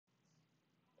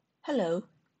Hello,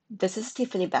 this is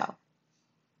Tiffany Bell.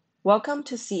 Welcome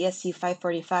to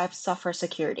CSE545 Software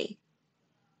Security.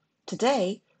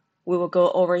 Today, we will go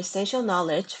over essential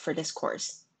knowledge for this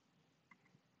course.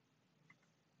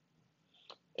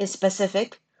 In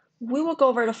specific, we will go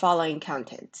over the following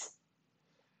contents.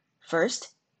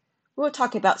 First, we will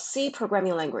talk about C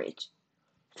programming language,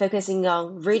 focusing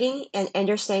on reading and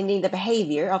understanding the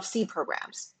behavior of C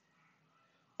programs.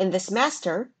 In this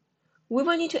master, we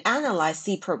will need to analyze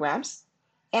C programs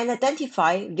and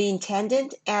identify the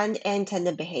intended and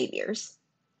unintended behaviors.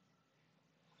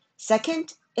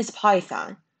 Second is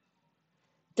Python.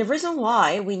 The reason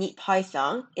why we need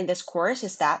Python in this course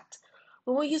is that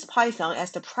we will use Python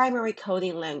as the primary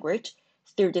coding language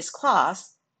through this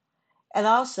class, and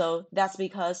also that's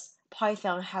because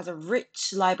Python has a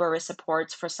rich library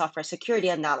support for software security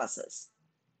analysis.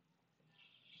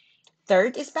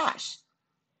 Third is Bash.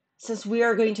 Since we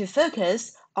are going to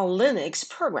focus on Linux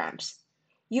programs,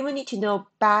 you will need to know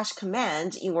Bash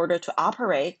command in order to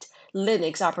operate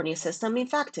Linux operating system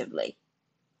effectively.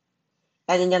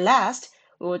 And in the last,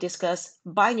 we will discuss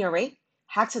binary,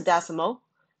 hexadecimal,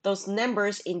 those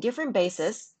numbers in different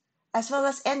bases, as well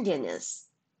as endianness.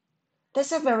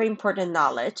 This is a very important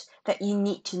knowledge that you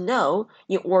need to know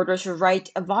in order to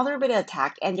write a vulnerability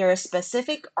attack and their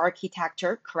specific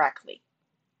architecture correctly.